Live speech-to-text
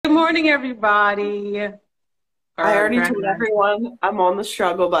morning, everybody. I Or already grand told rising. everyone I'm on the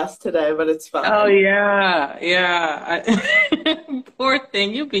struggle bus today, but it's Oh fine. yeah, yeah. Poor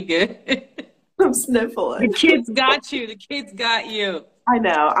thing, you'll be good. I'm The sniffling. kids got you. The kids got you. I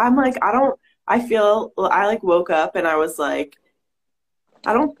know. I'm like, I like woke up and I was like,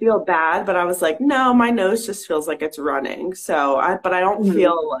 I don't feel bad, but I was like, no, my nose just feels like it's running. But I don't Mhm.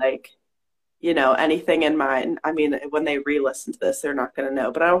 feel like, anything in my, I mean, when they re-listen to this, they're not going to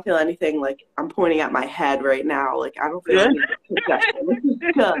know, but I don't feel anything like I'm pointing at my head right now. Like, I don't feel Yeah. any congestion, which is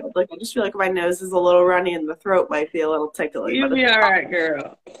good. Like, I just feel like my nose is a little runny and the throat might be a little tickly, but You'll be all right,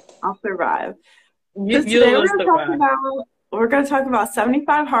 girl. I'll survive. You So you today will survive. we're going to talk about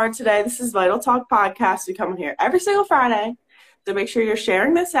 75 Hard today. This is Vital Talk Podcast. We come here every single Friday. So make sure you're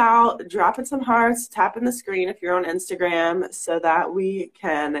sharing this out, dropping some hearts, tapping the screen if you're on Instagram so that we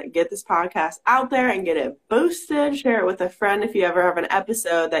can get this podcast out there and get it boosted. Share it with a friend if you ever have an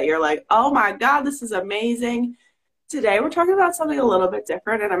episode that you're like, oh my God, this is amazing. Today we're talking about something a little bit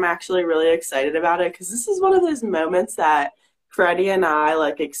different, and I'm actually really excited about it because this is one of those moments that Freddie and I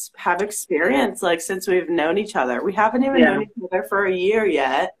have experienced like since we've known each other. We haven't even Yeah. known each other for a year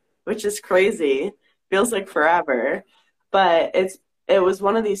yet, which is crazy. Feels like forever. But it was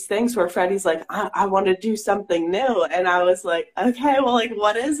one of these things where Freddie's like, I want to do something new. And I was like, okay, well, like,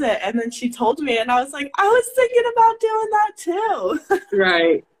 what is it? And then she told me, and I was like, I was thinking about doing that too.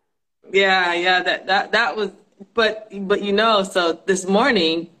 Right. Yeah, yeah. That was. But so this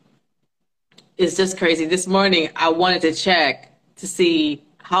morning is just crazy. This morning I wanted to check to see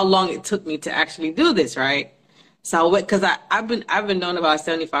how long it took me to actually do this, right? So I went because I've been knowing about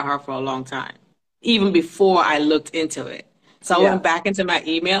 75 Hard for a long time, even before I looked into it. So I Yeah. went back into my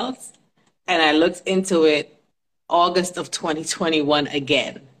emails and I looked into it August of 2021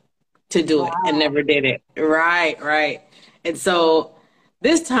 again to do it and Wow. never did it. Right, right. And so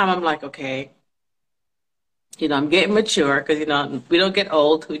this time I'm like, okay, I'm getting mature because, we don't get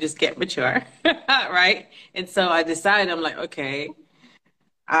old, we just get mature. Right. And so I decided, I'm like, okay,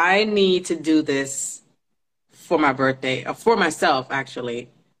 I need to do this for my birthday, or for myself, actually,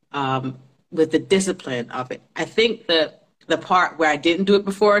 um, with the discipline of it. I think the part where I didn't do it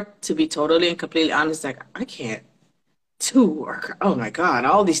before, to be totally and completely honest, like, I can't to work. Oh my God,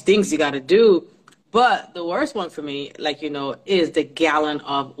 all these things you got to do. But the worst one for me, like, is the gallon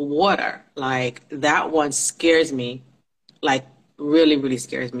of water. Like, that one scares me, like, really, really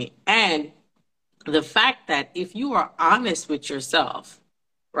scares me. And the fact that if you are honest with yourself,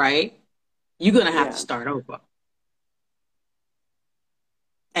 right, you're going to have to Yeah. start over.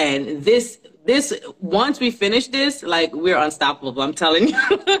 And this, once we finish this, like, we're unstoppable. I'm telling you.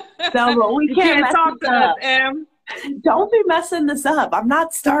 No, but we You can't can't mess talk this to us, up. Em. Don't be messing this up. I'm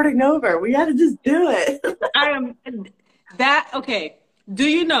not starting over. We got to just do it. I am okay. Do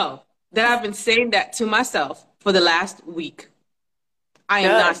you know that I've been saying that to myself for the last week? I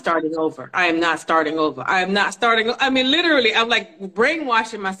am not Good. starting over. I am not starting over. I am not starting. I mean, literally, I'm like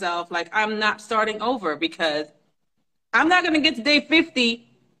brainwashing myself. Like, I'm not starting over because I'm not going to get to day 50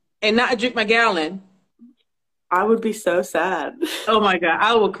 and not drink my gallon. I would be so sad. Oh my God,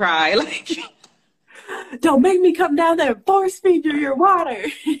 I will cry. Like, Don't make me come down there and force feed you your water.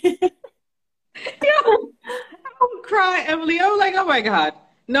 yeah, I would cry, Emily. I was like, oh my God,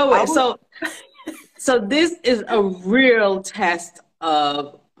 no I way. would. So this is a real test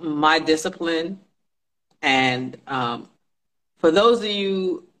of my discipline. And for those of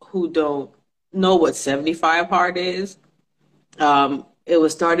you who don't know what 75 Hard is, it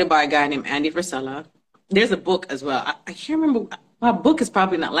was started by a guy named Andy Frisella. There's a book as well. I can't remember. My book is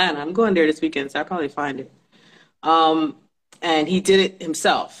probably in Atlanta. I'm going there this weekend, so I'll probably find it. Um, and he did it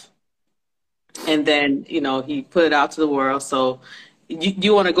himself. And then, he put it out to the world. So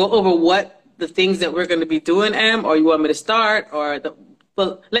you want to go over what the things that we're going to be doing, Em, or you want me to start?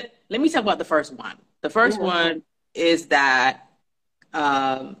 Well, let me talk about the first one. The first Yeah. one is that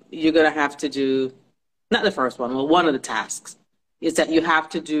you're going to have to do, not the first one, well, one of the tasks is that you have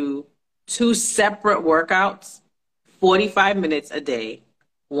to do two separate workouts, 45 minutes a day,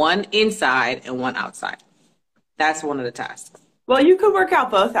 one inside and one outside. That's one of the tasks. Well, you could work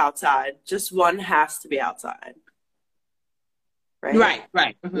out both outside. Just one has to be outside, right? Right,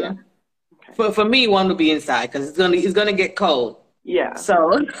 right. Yeah. Okay. For me, one would be inside because it's gonna get cold. Yeah.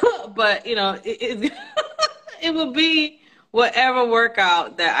 So, but it would be whatever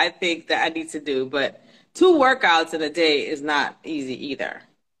workout that I think that I need to do. But two workouts in a day is not easy either.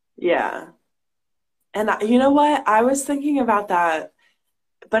 Yeah. And you know what? I was thinking about that,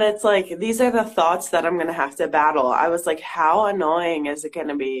 but it's like these are the thoughts that I'm gonna have to battle. I was like, how annoying is it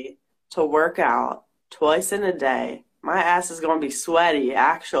gonna be to work out twice in a day? my ass is gonna be sweaty,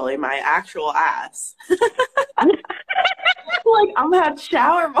 actually, my actual ass. Like, I'm gonna have to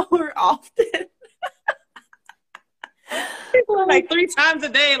shower more often. Like Like, 3 times a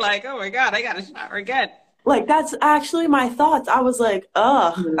day, like, oh my God, I gotta shower again. like that's actually my thoughts. I was like,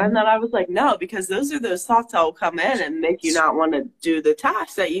 ugh. And Mhm. then I was like, no, because those are those thoughts that will come in and make you not want to do the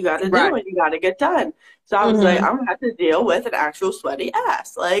task that you got to do Right. and you got to get done. So I was like, Hmm. I'm gonna have to deal with an actual sweaty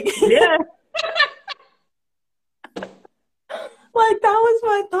ass. Like, Yeah. like that was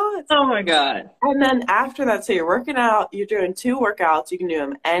my thoughts. Oh my God. And then after that, so you're working out, you're doing 2 workouts. You can do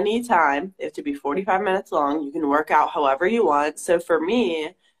them anytime. They have to be 45 minutes long. You can work out however you want. So for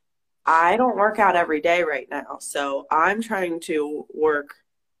me, I don't work out every day right now. So I'm trying to work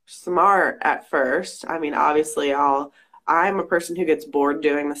smart at first. I mean, obviously I'm a person who gets bored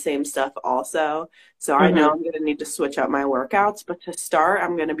doing the same stuff also. So I know Hmm. I'm going to need to switch up my workouts, but to start,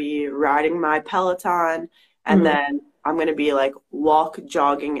 I'm going to be riding my Peloton and Hmm. then I'm going to be like walk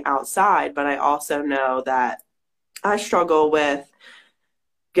jogging outside, but I also know that I struggle with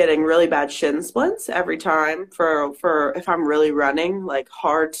getting really bad shin splints every time for if I'm really running, like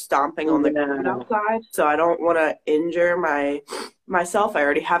hard stomping on the ground Yeah. outside. So I don't want to injure myself. I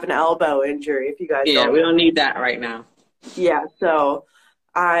already have an elbow injury, if you guys Yeah, don't we know. don't need that right now. Yeah, so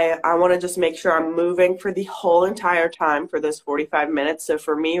I want to just make sure I'm moving for the whole entire time for those 45 minutes. So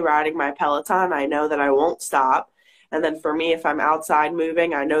for me riding my Peloton, I know that I won't stop. And then for me, if I'm outside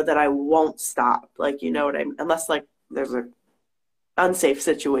moving, I know that I won't stop. Like, you know what I mean? Unless like there's a unsafe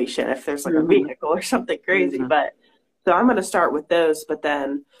situation, if there's like a Hmm. vehicle or something crazy. Hmm. But so I'm going to start with those. But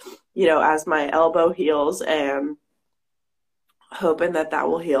then, as my elbow heals and hoping that that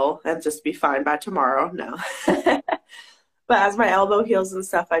will heal and just be fine by tomorrow. No. But as my elbow heals and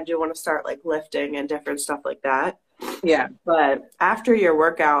stuff, I do want to start like lifting and different stuff like that. Yeah. But after your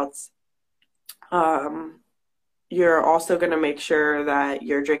workouts, um, you're also going to make sure that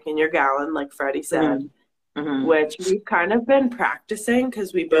you're drinking your gallon, like Freddie said, Hmm. Hmm. which we've kind of been practicing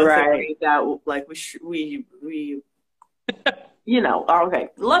because we both Right. agreed that like okay.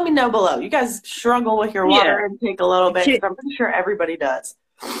 Let me know below. You guys struggle with your Yeah. water intake a little bit because Ki- I'm pretty sure everybody does.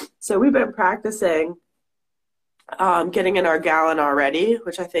 So we've been practicing getting in our gallon already,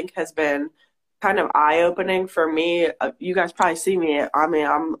 which I think has been kind of eye-opening for me. You guys probably see me. I mean,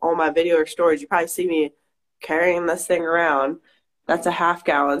 I'm on my video or stories. You probably see me carrying this thing around. That's a half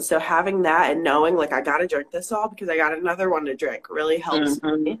gallon. So having that and knowing like I gotta drink this all because I got another one to drink really helps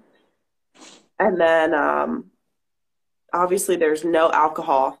Mhm. me. And then obviously there's no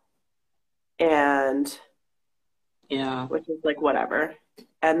alcohol and Yeah. which is like whatever.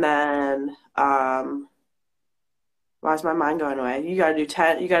 And then why is my mind going away? You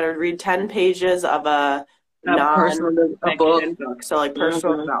gotta read 10 pages of a A book. non-fiction book. So like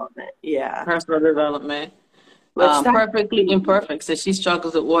personal Hmm. development. Yeah. Personal development. Which Perfectly imperfect. So she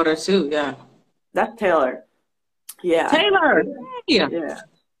struggles with water too. Yeah. that's Taylor. Yeah. Taylor. Yeah. Yeah.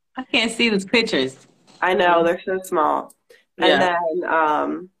 I can't see these pictures. I know they're so small. And Yeah.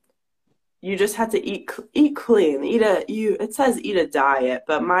 then you just have to eat clean. It says eat a diet,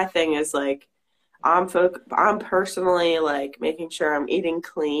 but my thing is like I'm personally like making sure I'm eating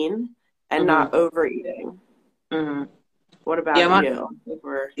clean and Hmm. not overeating. Hmm. What Yeah. about My you? If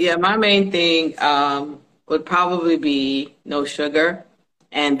we're yeah. My main thing would probably be no sugar,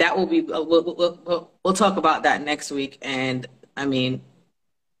 and that will be we'll talk about that next week. And I mean,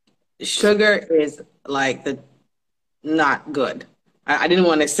 sugar is like the not good. I didn't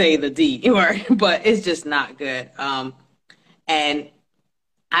want to say the D word, but it's just not good. And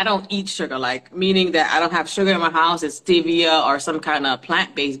I don't eat sugar, like meaning that I don't have sugar in my house. It's stevia or some kind of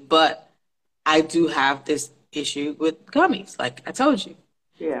plant-based, but I do have this issue with gummies, like I told you.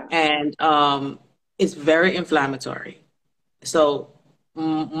 Yeah. And it's very inflammatory. So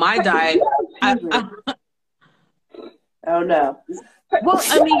my diet, I, Excuse me. I, Oh no. well,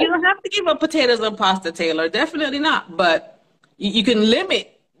 I mean, you don't have to give up potatoes and pasta, Taylor. Definitely not. But you can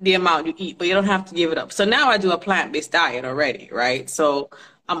limit the amount you eat, but you don't have to give it up. So now I do a plant-based diet already, right? So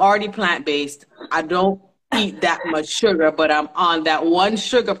I'm already plant-based. I don't eat that much sugar, but I'm on that one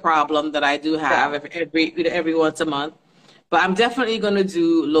sugar problem that I do Yeah. have every once a month. But I'm definitely going to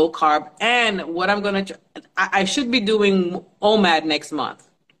do low carb. And what I'm going to, I should be doing OMAD next month.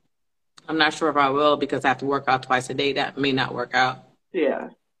 I'm not sure if I will because I have to work out twice a day. That may not work out. Yeah.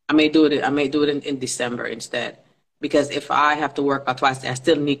 I may do it in December instead. Because if I have to work out twice a day, I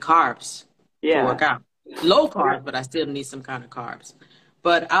still need carbs to Yeah. work out. Low carbs, but I still need some kind of carbs.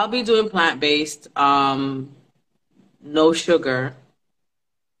 But I'll be doing plant-based, no sugar,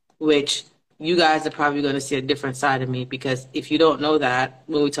 which you guys are probably going to see a different side of me because if you don't know that,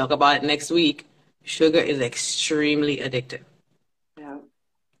 when we talk about it next week, sugar is extremely addictive, Yeah.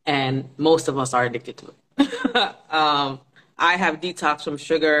 and most of us are addicted to it. I have detoxed from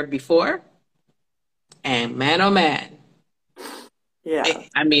sugar before, and man, oh man, Yeah.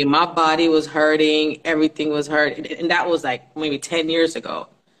 I mean, my body was hurting, everything was hurting, and that was like maybe 10 years ago.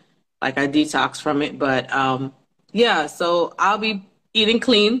 Like I detoxed from it, but yeah, so I'll be eating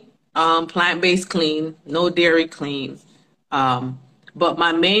clean, plant-based clean, no dairy clean. Um, but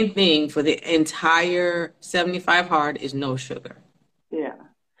my main thing for the entire 75 hard is no sugar. Yeah.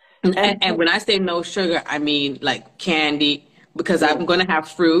 And, And and when I say no sugar, I mean like candy, because yeah. I'm going to have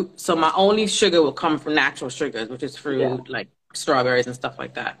fruit. So my only sugar will come from natural sugars, which is Yeah. fruit, like strawberries and stuff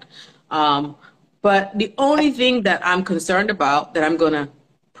like that. Um, but the only thing that I'm concerned about that I'm going to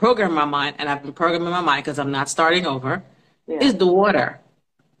program my mind, and I've been programming my mind because I'm not starting over, Yeah. is the water.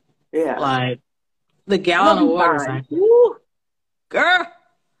 Yeah. Like the You'll gallon of be water is fine. like, woo, girl,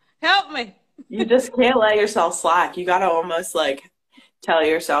 help me. You just can't let yourself slack. You gotta almost like tell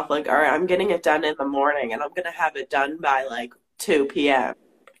yourself like, all right, I'm getting it done in the morning and I'm gonna have it done by like 2 p.m.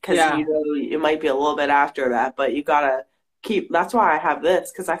 because Yeah. you know it might be a little bit after that, but you gotta keep. That's why I have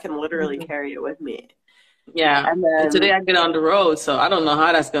this because I can literally Mhm. carry it with me. Yeah. And And then today I get on the road, so I don't know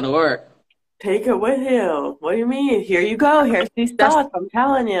how that's going to work. take it with you. What do you mean? Here you go. Here's these That's thoughts. I'm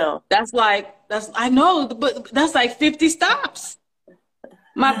telling you. that's I know, but that's like 50 stops.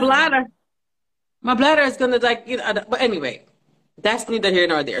 My bladder, my bladder is gonna like but anyway, that's neither here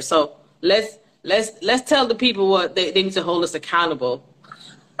nor there. So let's tell the people what they need to hold us accountable.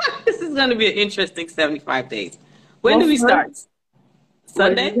 This is gonna be an interesting 75 days. When Well, do we first, start?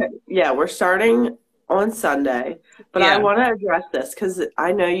 what did you Sunday? say? Yeah, we're starting on Sunday, but I Yeah. want to address this because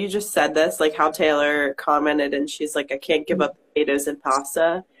I know you just said this, like how Taylor commented, and she's like, I can't give up potatoes and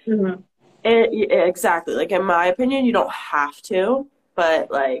pasta. Mhm. Exactly. Like, in my opinion, you don't have to,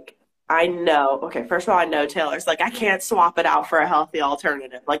 but like, I know, okay, first of all, I know Taylor's like, I can't swap it out for a healthy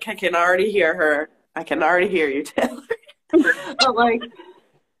alternative. Like, I can already hear her. I can already hear you, Taylor. But like,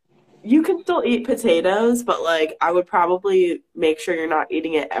 you can still eat potatoes, but like I would probably make sure you're not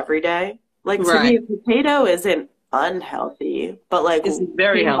eating it every day. Like to me, Right. a potato isn't unhealthy, but like It's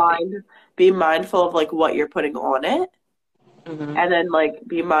very healthy. be mindful of like what you're putting on it, Hmm. and then like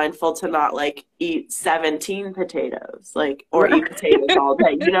be mindful to not like eat 17 potatoes, like or Right. eat potatoes all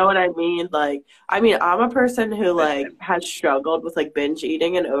day. You know what I mean? Like I mean, I'm a person who like has struggled with like binge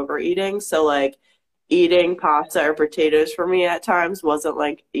eating and overeating, so like eating pasta or potatoes for me at times wasn't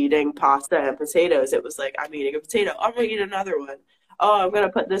like eating pasta and potatoes. It was like I'm eating a potato. I'm gonna eat another one. Oh, I'm gonna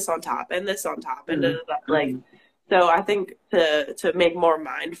put this on top and this on top and da, da, da. Like Hmm. so I think to make more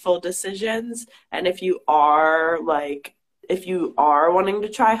mindful decisions, and if you are wanting to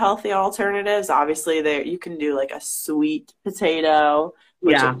try healthy alternatives, obviously there you can do like a sweet potato,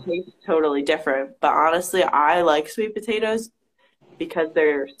 which it Yeah. tastes totally different. But honestly, I like sweet potatoes because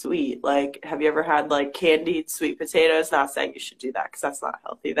they're sweet. Like, have you ever had like candied sweet potatoes? Not saying you should do that because that's not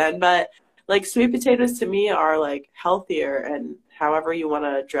healthy then, but like sweet potatoes to me are like healthier, and however you want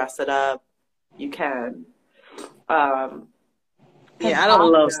to dress it up, you can. Um, and Yeah, I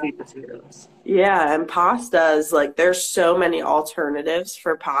don't love pasta, sweet potatoes. yeah, and pasta is like there's so many alternatives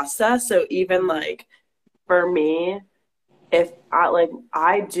for pasta. So even like for me, if I like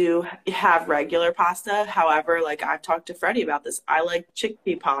I do have regular pasta. However, like I've talked to Freddie about this. I like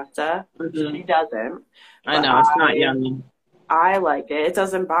chickpea pasta. She Hmm. doesn't, I but know it's not yummy. I like it. It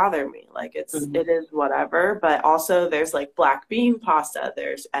doesn't bother me. Like Hmm. it is whatever. But also there's like black bean pasta,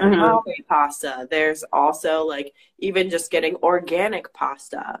 there's Hmm. edamame pasta, there's also like even just getting organic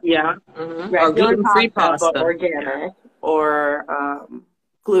pasta, Yeah. Hmm. Or regular gluten-free pasta but pasta. Yeah. organic, or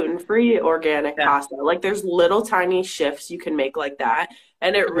gluten-free organic Yeah. pasta. Like there's little tiny shifts you can make like that,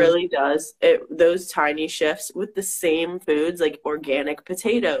 and it Hmm. really does it those tiny shifts with the same foods like organic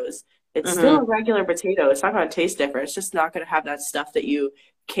potatoes. It's still a Hmm. regular potato. It's not going to taste different. It's just not going to have that stuff that you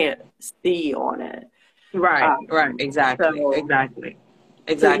can't see on it. Right. Right. Um, Exactly. so Exactly. so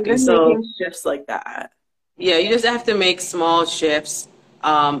Exactly. even So making shifts like that. yeah, you just have to make small shifts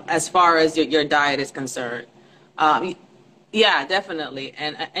as far as your diet is concerned. Um, yeah, definitely.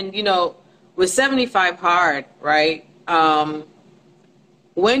 And with 75 hard, right?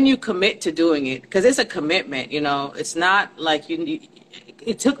 When you commit to doing it, because it's a commitment, it's not like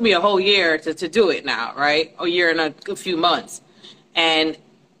it took me a whole year to do it now, right? A year and a few months. And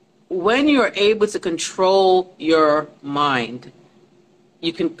when you're able to control your mind,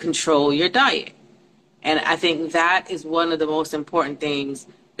 you can control your diet. And I think that is one of the most important things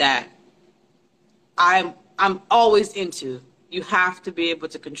that I'm always into. You have to be able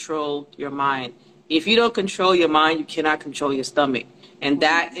to control your mind. If you don't control your mind, you cannot control your stomach. And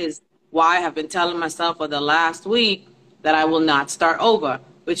that is why I have been telling myself for the last week that I will not start over,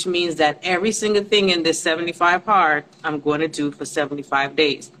 which means that every single thing in this 75 hard, I'm going to do for 75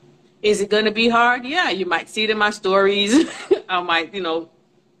 days. Is it going to be hard? Yeah, you might see it in my stories. I might,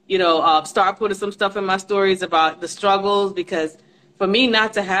 start putting some stuff in my stories about the struggles, because for me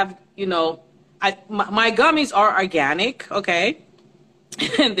not to have, my gummies are organic, okay,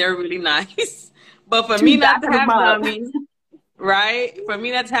 and they're really nice. But for me not to have gummies, right? For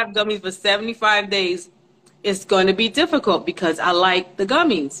me not to have gummies for 75 days, it's going to be difficult because I like the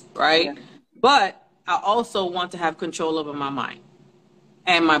gummies, right? Yeah. But I also want to have control over my mind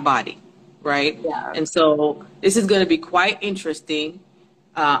and my body, right? Yeah. And so this is going to be quite interesting.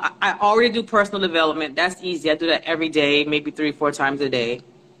 I already do personal development. That's easy. I do that every day, maybe 3-4 times a day.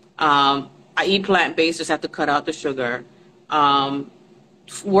 I eat plant-based, just have to cut out the sugar.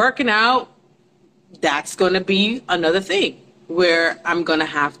 Working out, that's going to be another thing where I'm going to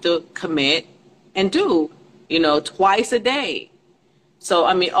have to commit and do, twice a day. So,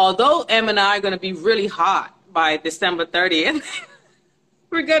 I mean, although Em and I are going to be really hot by December 30th,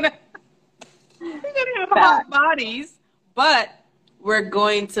 we're going to have hot bodies, but we're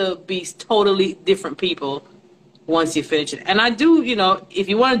going to be totally different people once you finish it. And I do, if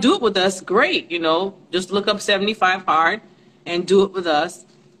you want to do it with us, great, just look up 75 Hard and do it with us.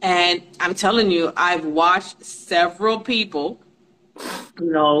 And I'm telling you, I've watched several people,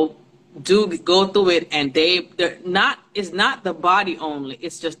 go through it, and it's not the body only,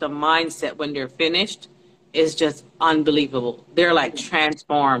 it's just the mindset when they're finished. It's just unbelievable. They're like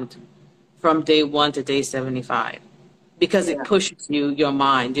transformed from day 1 to day 75 because it pushes your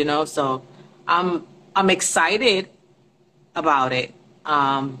mind, so I'm excited about it.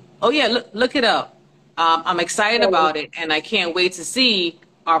 Look it up. I'm excited about it, and I can't wait to see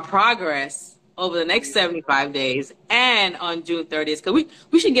our progress over the next 75 days and on June 30th, because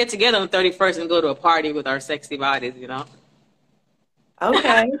we should get together on the 31st and go to a party with our sexy bodies,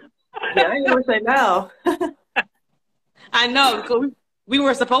 Okay. Yeah, I never say no. I know, because we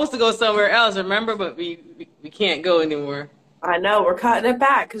were supposed to go somewhere else, remember, but we can't go anymore. I know, we're cutting it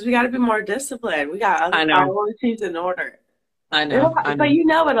back because we got to be more disciplined. We got other priorities in order. I know. But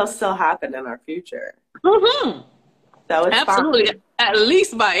it'll still happen in our future. Mm-hmm. So it's absolutely fine. At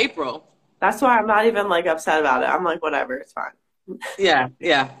least by April. That's why I'm not even upset about it. I'm like, whatever, it's fine. Yeah.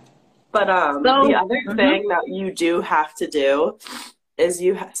 But the other thing that you do have to do is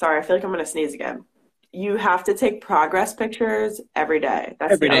sorry, I feel like I'm gonna sneeze again. You have to take progress pictures every day.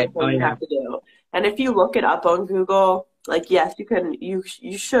 That's every day. You have to do. And if you look it up on Google, yes, you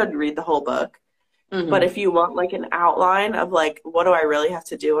should read the whole book. Mm-hmm. But if you want an outline of what do I really have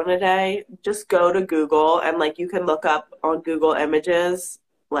to do in a day, just go to Google and you can look up on Google Images,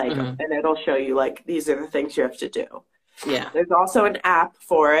 and it'll show you these are the things you have to do. Yeah. There's also an app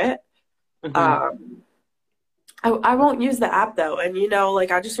for it. Mm-hmm. I won't use the app though, and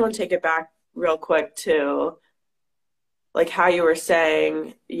I just want to take it back real quick to how you were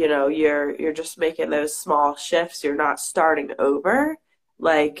saying, you're just making those small shifts. You're not starting over,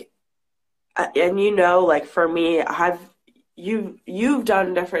 and for me, you've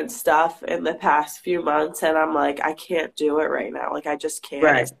done different stuff in the past few months, and I'm I can't do it right now. I just can't.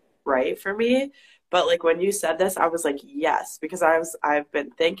 Right. It's right for me. But when you said this, I was yes, because I've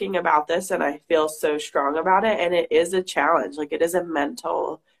been thinking about this and I feel so strong about it, and it is a challenge. It is a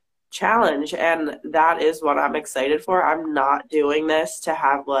mental challenge, and that is what I'm excited for. I'm not doing this to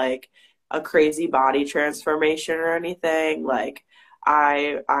have a crazy body transformation or anything.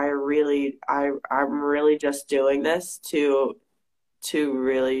 I'm really just doing this to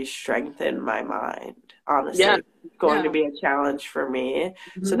really strengthen my mind. Honestly, it's going to be a challenge for me.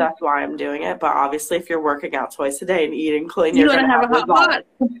 Mm-hmm. So that's why I'm doing it. But obviously, if you're working out twice a day and eating clean, you're going to have a hot butt.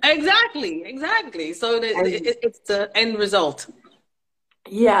 Exactly. So it's the end result.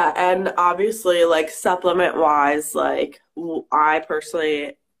 Yeah, and obviously, supplement wise, I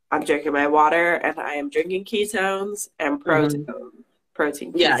personally, I'm drinking my water, and I am drinking ketones and protein.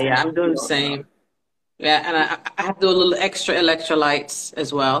 Protein. Yeah, I'm doing the same. Yeah, and I have to do a little extra electrolytes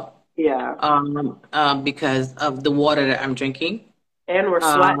as well. Yeah. Because of the water that I'm drinking. And we're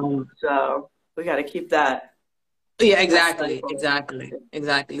sweating, so we got to keep that. Yeah, exactly.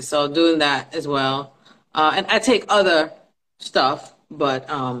 So doing that as well. And I take other stuff, but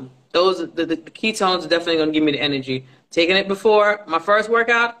the ketones are definitely going to give me the energy. Taking it before my first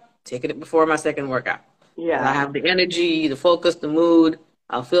workout, taking it before my second workout. Yeah. I have the energy, the focus, the mood.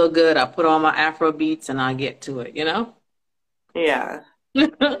 I'll feel good. I'll put on my Afro beats and I'll get to it, Yeah. Yeah.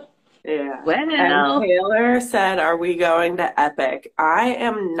 Well. And Taylor said, are we going to Epic? I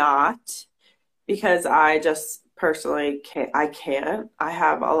am not, because I just personally can't. I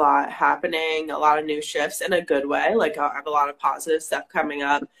have a lot happening, a lot of new shifts in a good way. Like I have a lot of positive stuff coming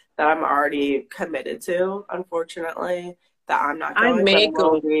up that I'm already committed to, unfortunately, that I'm not I going, but may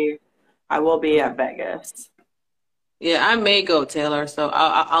go. I will be at Vegas. Yeah, I may go, Taylor. So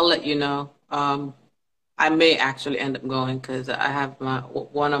I'll let you know. I may actually end up going because I have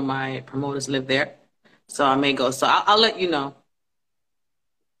one of my promoters live there, so I may go. So I'll let you know.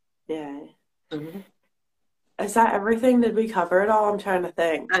 Yeah. Mhm. Is that everything? Did we cover it all? I'm trying to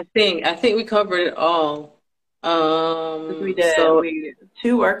think. I think we covered it all. We did So we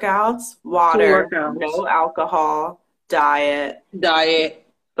 2 workouts, two water, workouts, no alcohol, diet, diet,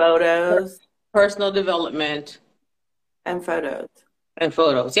 per- photos, personal development, and photos. and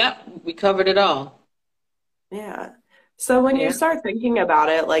photos. Yep, we covered it all. Yeah. So when you Yeah. start thinking about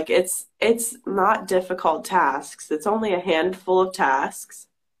it, like it's not difficult tasks. It's only a handful of tasks,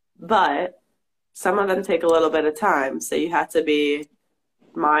 but some of them take a little bit of time. So you have to be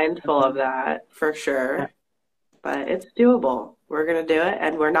mindful of that for sure. But it's doable. We're gonna do it,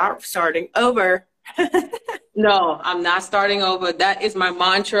 and we're not starting over. No, I'm not starting over. That is my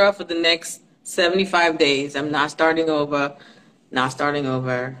mantra for the next 75 days. I'm not starting over. Not starting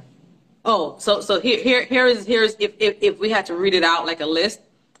over. Oh, so here's if we had to read it out like a list.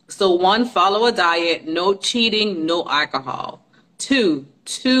 So one, follow a diet, no cheating, no alcohol. Two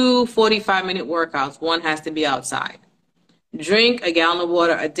 45-minute workouts. One has to be outside. Drink a gallon of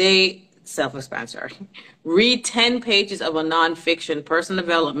water a day, self-explanatory. Read 10 pages of a nonfiction, personal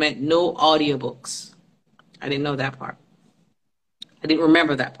development, no audiobooks. I didn't know that part. I didn't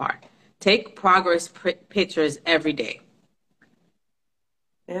remember that part. Take progress pictures every day.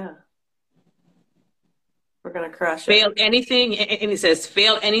 Yeah, we're gonna crush it. Fail anything, and it says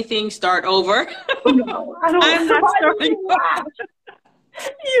fail anything, start over. No, I don't. I'm not Why did starting you laugh? over.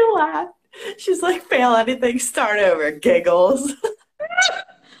 You laugh. She's like, fail anything, start over. Giggles.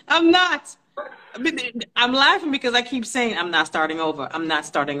 I'm not. I'm laughing because I keep saying I'm not starting over. I'm not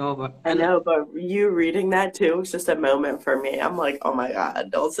starting over. I And know, but you reading that too was just a moment for me. I'm like, oh my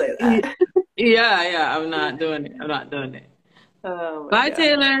God, don't say yeah, that. yeah, I'm not doing it. I'm not doing it. Oh my Bye, God.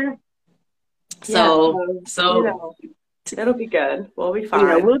 Taylor. Yeah, So, so, so it'll be good. We'll be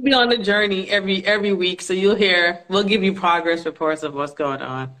fine. we'll be on the journey every week. So you'll hear. We'll give you progress reports of what's going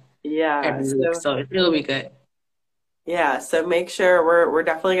on Yeah, every week. so So it'll be good. yeah, so make sure we're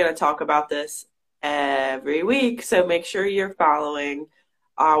definitely going to talk about this every week. So make sure you're following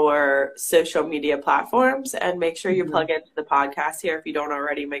our social media platforms and make sure you Mhm. plug into the podcast here. If you don't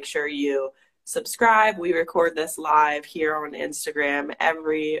already, make sure you subscribe. We record this live here on Instagram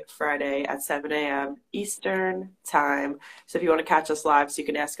every Friday at 7 a.m. Eastern time. So if you want to catch us live so you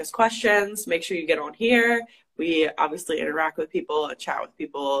can ask us questions, make sure you get on here. We obviously interact with people and chat with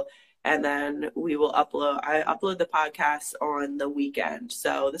people, and then we will I upload the podcast on the weekend.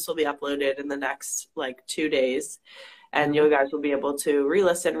 So this will be uploaded in the next like 2 days, and you guys will be able to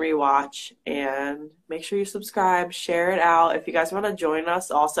re-listen, rewatch, and make sure you subscribe, share it out. If you guys want to join us,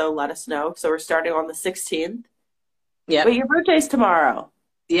 also let us know. So we're starting on the 16th. Wait, Yep. your birthday's tomorrow.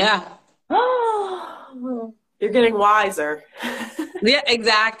 Yeah. You're getting wiser. Yeah,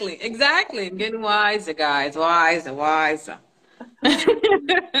 exactly. Exactly. I'm getting wiser, guys. Wiser, wiser.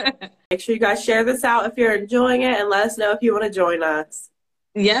 Make sure you guys share this out if you're enjoying it, and let us know if you want to join us.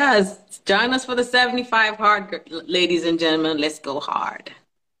 Yes. Join us for the 75 hard, ladies and gentlemen. Let's go hard.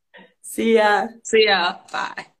 See ya. See ya. Bye.